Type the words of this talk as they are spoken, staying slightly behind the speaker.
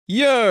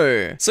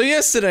Yo! So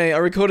yesterday I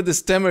recorded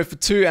this demo for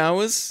 2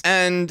 hours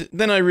and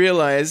then I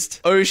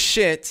realized, oh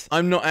shit,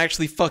 I'm not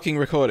actually fucking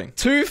recording.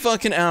 2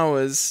 fucking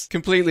hours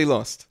completely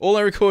lost. All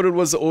I recorded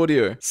was the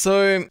audio.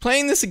 So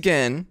playing this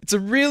again, it's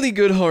a really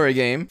good horror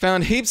game.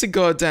 Found heaps of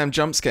goddamn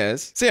jump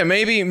scares. So yeah,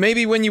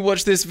 maybe when you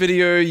watch this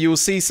video, you'll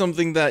see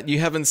something that you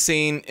haven't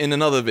seen in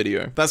another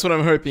video. That's what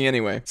I'm hoping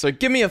anyway. So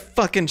give me a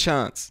fucking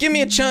chance. Give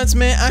me a chance,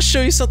 man. I'll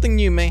show you something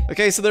new, man.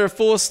 Okay, so there are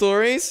 4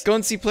 stories.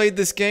 Gonzi played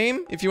this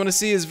game. If you want to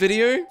see his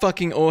video,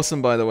 fucking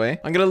awesome, by the way.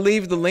 I'm gonna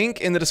leave the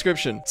link in the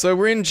description. So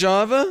we're in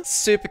Java,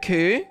 super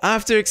cool.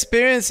 After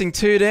experiencing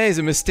 2 days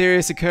of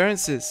mysterious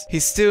occurrences, he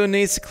still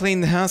needs to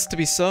clean the house to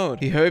be sold.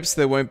 He hopes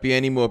there won't be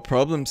any more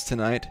problems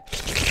tonight.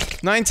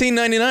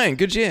 1999,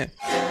 good year.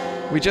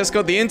 We just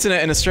got the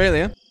internet in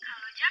Australia.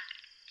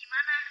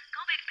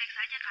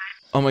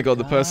 Oh my god,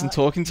 the person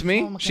talking to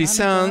me, she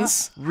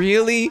sounds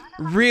really,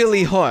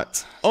 really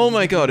hot. Oh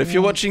my god, if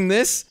you're watching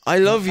this, I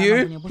love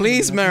you.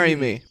 Please marry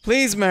me.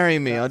 Please marry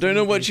me. I don't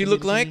know what you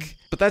look like,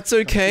 but that's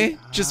okay.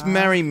 Just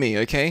marry me,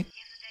 okay?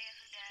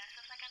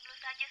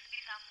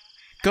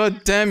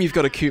 God damn, you've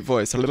got a cute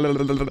voice.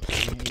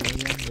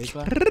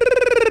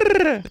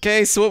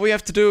 Okay, so what we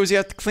have to do is you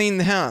have to clean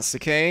the house,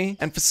 okay?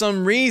 And for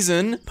some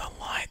reason, the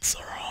lights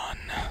are on.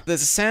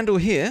 There's a sandal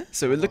here,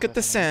 so we look at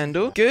the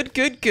sandal. Good,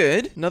 good,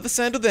 good. Another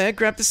sandal there.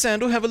 Grab the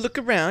sandal, have a look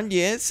around.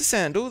 Yeah, it's a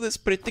sandal. That's a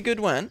pretty good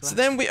one. So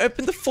then we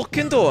open the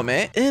fucking door,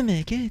 mate. Oh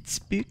my god,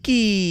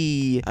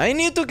 spooky. I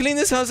need to clean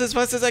this house as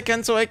fast as I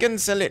can so I can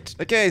sell it.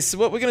 Okay, so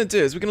what we're gonna do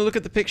is we're gonna look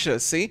at the picture,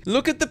 see?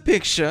 Look at the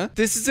picture.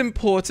 This is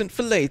important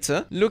for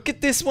later. Look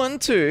at this one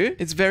too.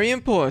 It's very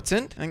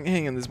important.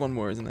 Hang on, there's one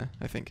more, isn't there?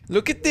 I think.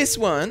 Look at this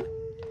one.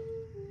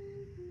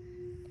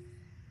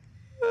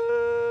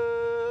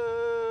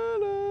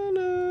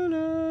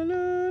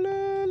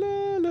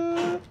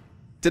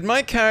 Did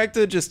my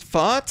character just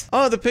fart?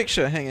 Oh, the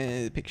picture. Hang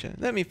on, the picture.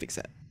 Let me fix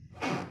that.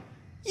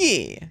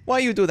 Yeah. Why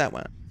you do that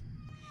one?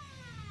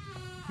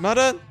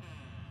 Mother?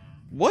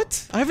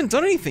 What? I haven't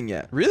done anything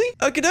yet. Really?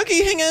 Okie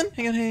dokie, hang on.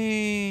 Hang on,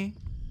 hey.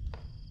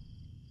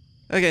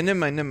 Okay, never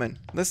mind, never mind.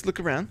 Let's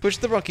look around. Push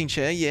the rocking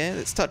chair, yeah.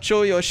 Let's touch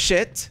all your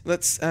shit.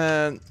 Let's,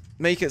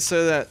 make it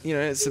so that, you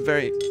know, it's a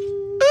very...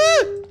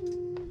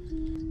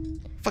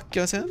 Fuck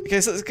yourself.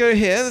 Okay, so let's go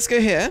here. Let's go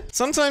here.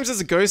 Sometimes there's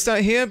a ghost out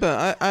here,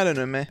 but I don't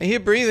know, man. I hear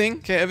breathing.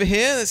 Okay, over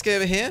here. Let's go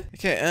over here.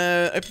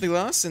 Okay, open the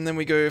glass, and then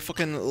we go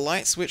fucking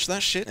light switch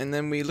that shit, and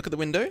then we look at the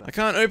window. I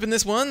can't open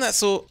this one.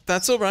 That's all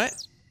right.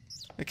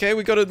 Okay,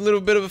 we got a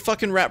little bit of a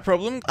fucking rat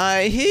problem.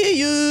 I hear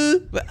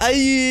you. Where are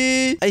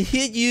you? I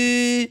hear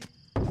you.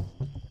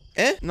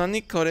 Eh? Nani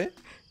kore?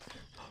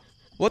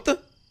 What the?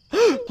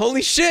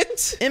 Holy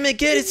shit! Oh my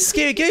god, it's a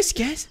scary ghost,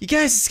 guys. You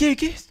guys, it's a scary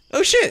ghost.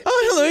 Oh shit!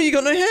 Oh hello, you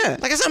got no hair.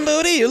 Like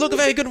somebody, you look a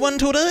very good one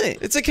today.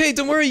 It's okay,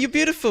 don't worry, you're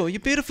beautiful.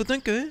 You're beautiful,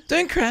 don't go.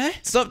 Don't cry.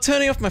 Stop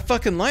turning off my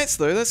fucking lights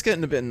though, that's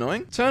getting a bit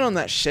annoying. Turn on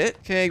that shit.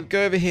 Okay,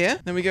 go over here,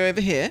 then we go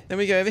over here, then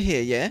we go over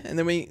here, yeah? And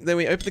then we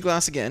open the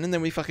glass again, and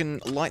then we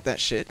fucking light that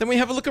shit. Then we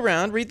have a look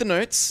around, read the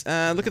notes.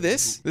 Look at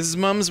this. This is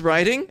Mum's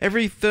writing.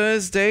 Every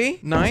Thursday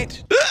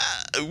night.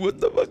 What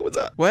the fuck was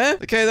that? Where?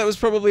 Okay, that was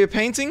probably a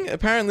painting.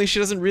 Apparently she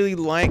doesn't really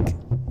like...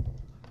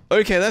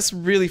 Okay, that's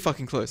really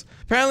fucking close.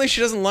 Apparently she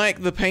doesn't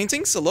like the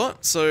paintings a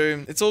lot,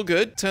 so it's all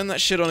good. Turn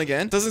that shit on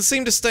again. Doesn't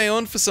seem to stay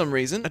on for some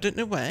reason. I don't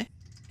know why.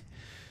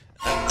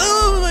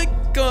 Oh my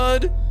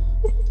god.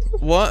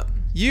 What?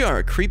 You are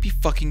a creepy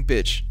fucking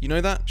bitch. You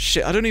know that?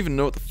 Shit, I don't even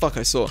know what the fuck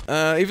I saw.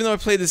 Even though I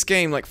played this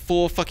game like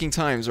 4 fucking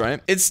times,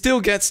 right? It still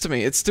gets to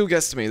me. It still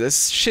gets to me.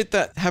 There's shit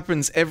that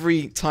happens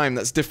every time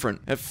that's different.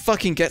 It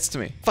fucking gets to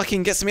me.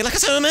 Fucking gets to me like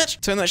so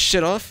much. Turn that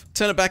shit off.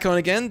 Turn it back on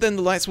again. Then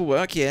the lights will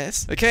work,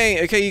 yes.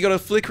 Okay, you got a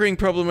flickering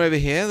problem over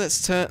here.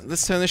 Let's turn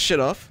this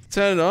shit off.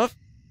 Turn it off.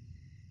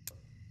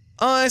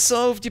 I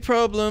solved your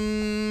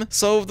problem.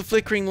 Solved the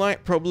flickering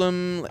light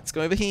problem. Let's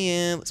go over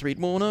here. Let's read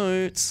more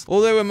notes.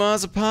 Although we're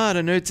miles apart,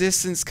 I know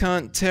distance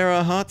can't tear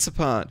our hearts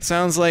apart.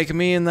 Sounds like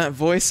me and that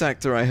voice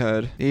actor I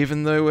heard.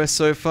 Even though we're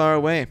so far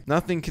away,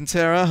 nothing can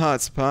tear our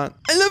hearts apart.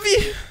 I love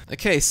you.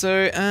 Okay,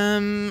 so,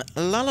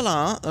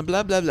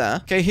 blah, blah, blah.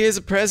 Okay, here's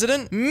a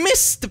president.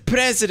 Mr.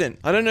 President.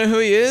 I don't know who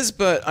he is,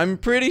 but I'm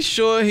pretty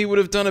sure he would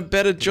have done a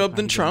better job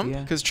than Trump.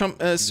 Because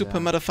Trump, super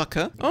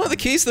motherfucker. Oh, the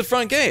keys to the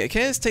front gate.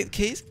 Okay, let's take the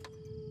keys.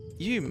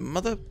 You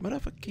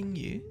motherfucking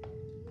you.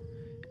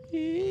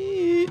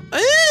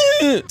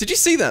 Did you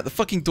see that? The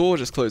fucking door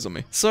just closed on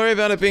me. Sorry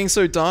about it being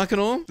so dark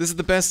and all. This is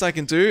the best I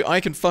can do.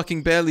 I can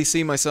fucking barely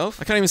see myself.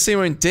 I can't even see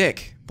my own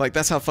dick. Like,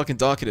 that's how fucking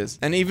dark it is.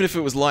 And even if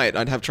it was light,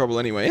 I'd have trouble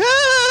anyway.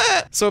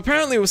 So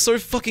apparently it was so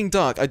fucking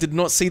dark, I did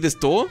not see this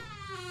door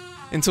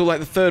until like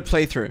the 3rd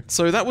playthrough.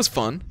 So that was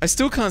fun. I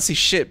still can't see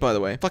shit, by the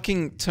way.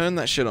 Fucking turn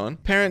that shit on.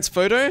 Parents'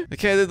 photo.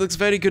 Okay, that looks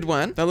very good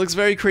one. That looks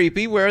very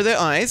creepy. Where are their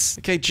eyes?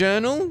 Okay,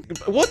 journal.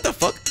 What the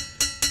fuck?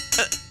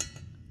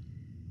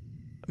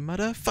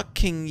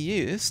 Motherfucking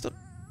you. Stop.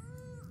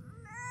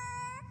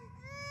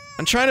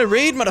 I'm trying to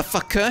read,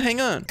 motherfucker. Hang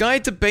on.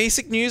 Guide to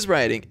basic news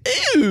writing.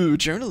 Ew,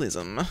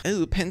 journalism.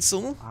 Ew,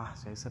 pencil.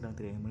 Saya sedang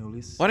tidak ingin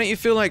menulis. Why don't you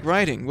feel like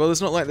writing? Well, it's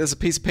not like there's a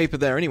piece of paper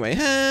there anyway.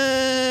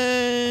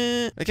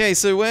 Okay,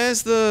 so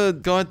where's the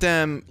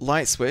goddamn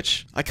light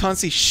switch? I can't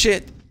see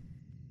shit.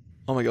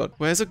 Oh my god.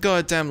 Where's a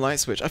goddamn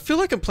light switch? I feel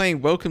like I'm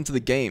playing Welcome to the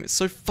Game. It's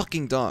so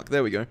fucking dark.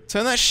 There we go.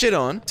 Turn that shit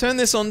on. Turn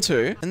this on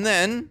too. And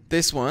then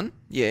this one.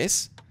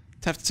 Yes.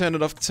 Have to turn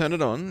it off to turn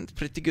it on. It's a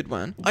pretty good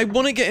one. I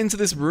want to get into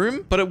this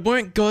room, but it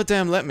won't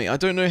goddamn let me. I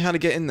don't know how to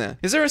get in there.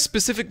 Is there a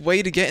specific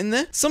way to get in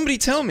there? Somebody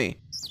tell me.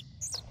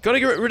 Gotta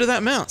get rid of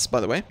that mouse, by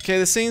the way. Okay,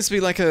 there seems to be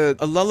like a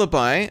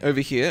lullaby over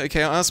here.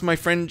 Okay, I'll ask my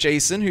friend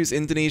Jason, who's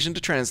Indonesian,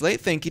 to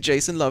translate. Thank you,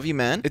 Jason. Love you,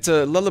 man. It's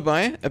a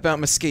lullaby about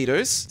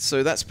mosquitoes,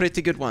 so that's a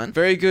pretty good one.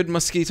 Very good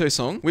mosquito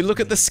song. We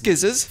look at the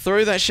skizzers,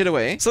 throw that shit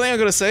away. Something I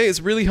gotta say,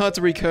 it's really hard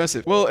to read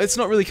cursive. Well, it's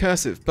not really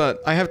cursive,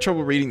 but I have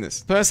trouble reading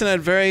this. Person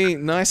had very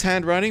nice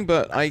handwriting,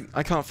 but I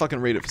can't fucking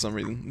read it for some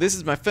reason. This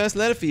is my first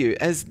letter for you,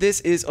 as this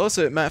is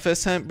also my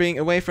first time being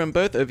away from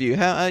both of you.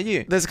 How are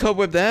you? There's a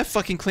cobweb there.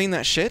 Fucking clean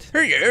that shit.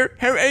 Hello,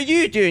 how are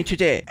you doing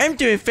today? I'm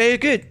doing very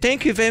good.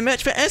 Thank you very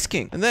much for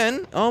asking. And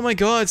then, oh my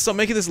god, stop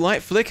making this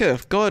light flicker.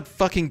 God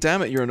fucking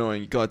damn it, you're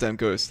annoying, you goddamn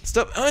ghost.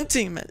 Stop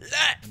haunting my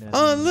life.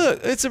 Oh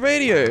look, it's a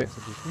radio.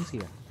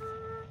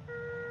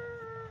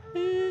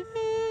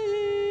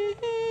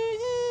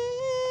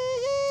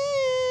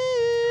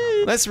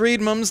 Let's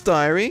read Mum's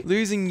diary.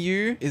 Losing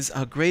you is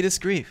our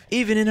greatest grief,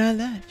 even in our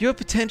life. Your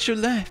potential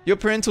life. Your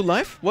parental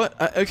life?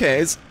 What? Okay,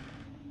 it's...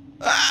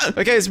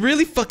 Okay, it's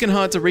really fucking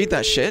hard to read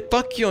that shit.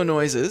 Fuck your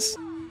noises.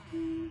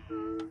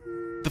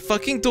 The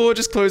fucking door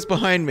just closed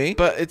behind me,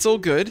 but it's all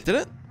good. Did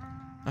it?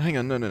 Oh, hang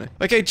on, no.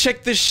 Okay,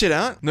 check this shit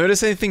out.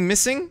 Notice anything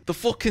missing? The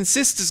fucking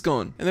sister's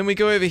gone. And then we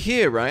go over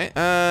here, right?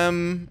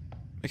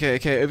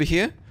 Okay, over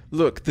here.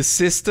 Look, the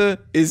sister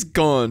is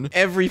gone.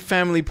 Every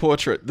family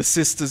portrait, the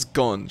sister's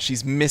gone.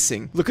 She's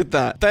missing. Look at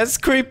that. That's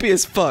creepy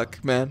as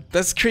fuck, man.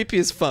 That's creepy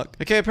as fuck.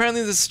 Okay,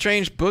 apparently there's a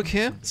strange book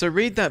here. So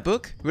read that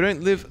book. We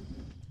don't live...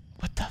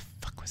 What the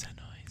fuck was that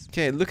noise?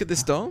 Okay, look at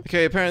this doll.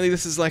 Okay, apparently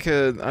this is like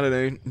a, I don't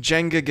know,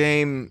 Jenga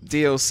game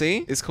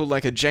DLC. It's called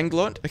like a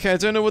Jenglot. Okay, I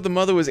don't know what the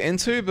mother was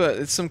into, but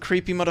it's some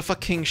creepy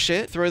motherfucking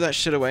shit. Throw that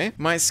shit away.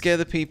 Might scare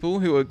the people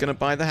who are gonna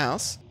buy the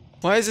house.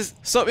 Why is this?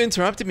 Stop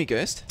interrupting me,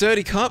 ghost.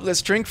 Dirty cup,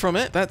 let's drink from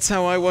it. That's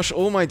how I wash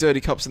all my dirty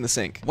cups in the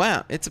sink.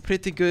 Wow, it's a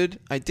pretty good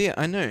idea,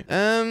 I know.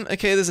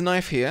 Okay, there's a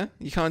knife here.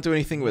 You can't do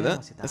anything with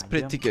it. That's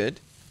pretty good.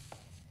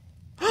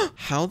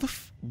 How the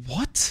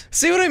what?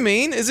 See what I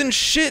mean? As in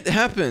shit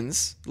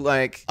happens.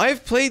 Like,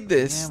 I've played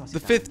this the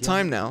 5th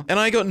time now, and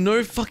I got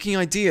no fucking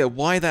idea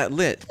why that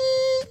lit.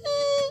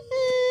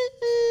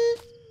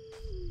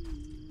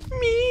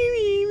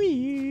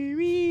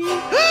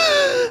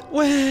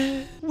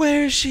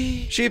 Where is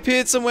she? She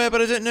appeared somewhere,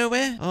 but I don't know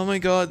where. Oh my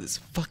god, this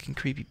fucking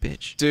creepy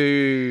bitch.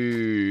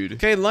 Dude.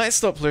 Okay, lights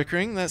stop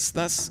flickering.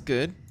 That's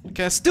good.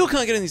 Okay, I still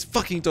can't get in these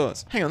fucking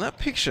doors. Hang on, that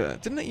picture.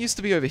 Didn't it used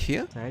to be over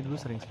here?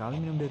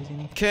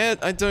 Okay,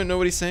 I don't know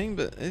what he's saying,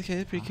 but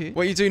okay, pretty cute.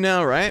 What you do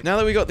now, right? Now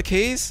that we got the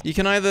keys, you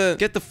can either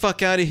get the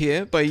fuck out of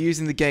here by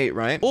using the gate,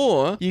 right?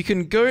 Or you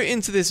can go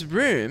into this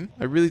room.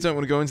 I really don't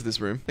want to go into this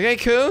room. Okay,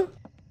 cool.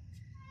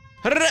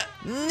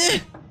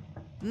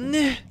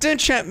 Nah, don't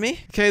trap me.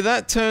 Okay,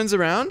 that turns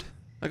around.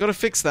 I gotta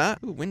fix that.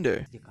 Ooh,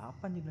 window.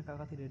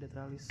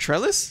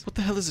 Trellis? What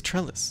the hell is a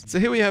trellis? So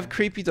here we have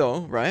creepy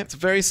doll, right? It's a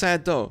very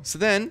sad doll. So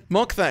then,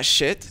 mock that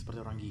shit.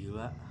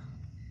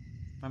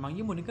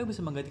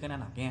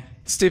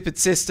 Stupid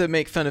sister,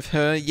 make fun of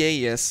her. Yeah,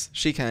 yes.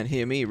 She can't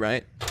hear me,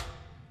 right?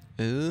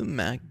 Oh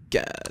my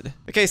god.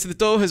 Okay, so the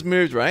doll has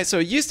moved, right? So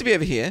it used to be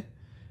over here.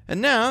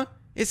 And now,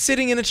 it's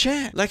sitting in a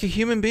chair, like a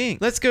human being.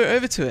 Let's go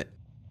over to it.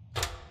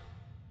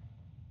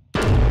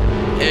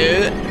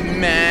 Oh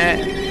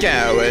my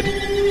god.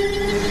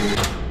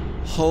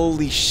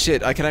 Holy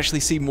shit, I can actually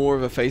see more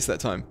of her face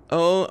that time.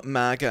 Oh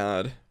my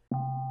god.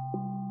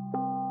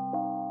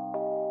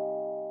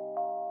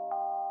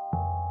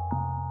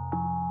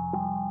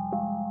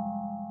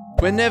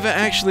 We're never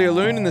actually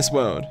alone in this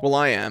world. Well,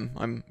 I am.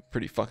 I'm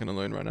pretty fucking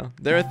alone right now.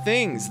 There are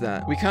things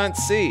that we can't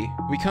see,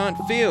 we can't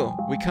feel,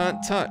 we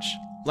can't touch.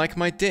 Like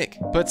my dick.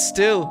 But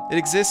still, it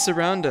exists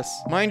around us.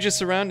 Mind your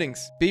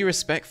surroundings. Be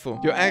respectful.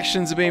 Your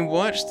actions are being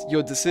watched.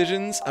 Your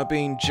decisions are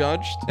being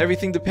judged.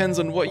 Everything depends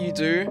on what you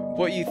do,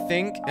 what you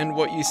think, and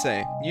what you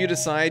say. You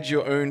decide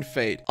your own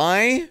fate.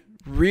 I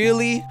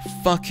really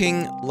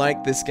fucking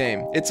like this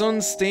game. It's on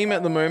Steam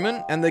at the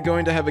moment, and they're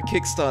going to have a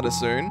Kickstarter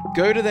soon.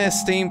 Go to their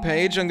Steam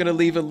page. I'm going to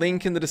leave a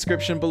link in the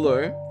description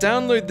below.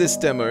 Download this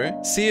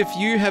demo. See if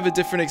you have a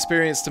different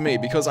experience to me,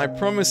 because I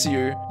promise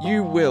you,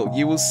 you will.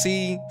 You will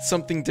see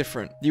something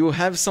different. You will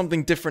have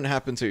something different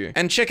happen to you.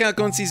 And check out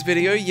Gonzi's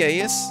video. Yeah,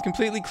 yes.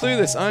 Completely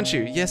clueless, aren't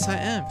you? Yes, I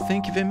am.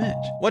 Thank you very much.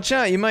 Watch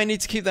out. You might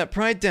need to keep that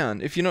pride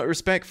down. If you're not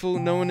respectful,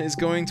 no one is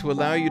going to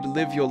allow you to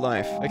live your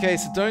life. Okay,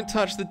 so don't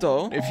touch the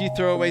doll. If you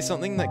throw away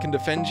something that can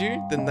defend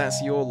you, then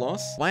that's your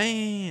loss.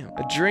 Wham!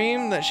 A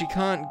dream that she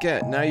can't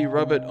get. Now you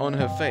rub it on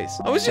her face.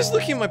 I was just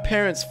looking at my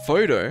parents'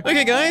 photo.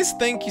 Okay, guys,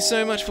 thank you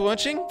so much for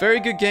watching. Very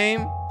good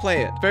game.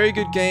 Play it. Very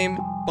good game.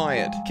 Buy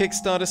it.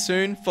 Kickstarter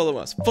soon. Follow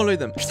us. Follow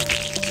them.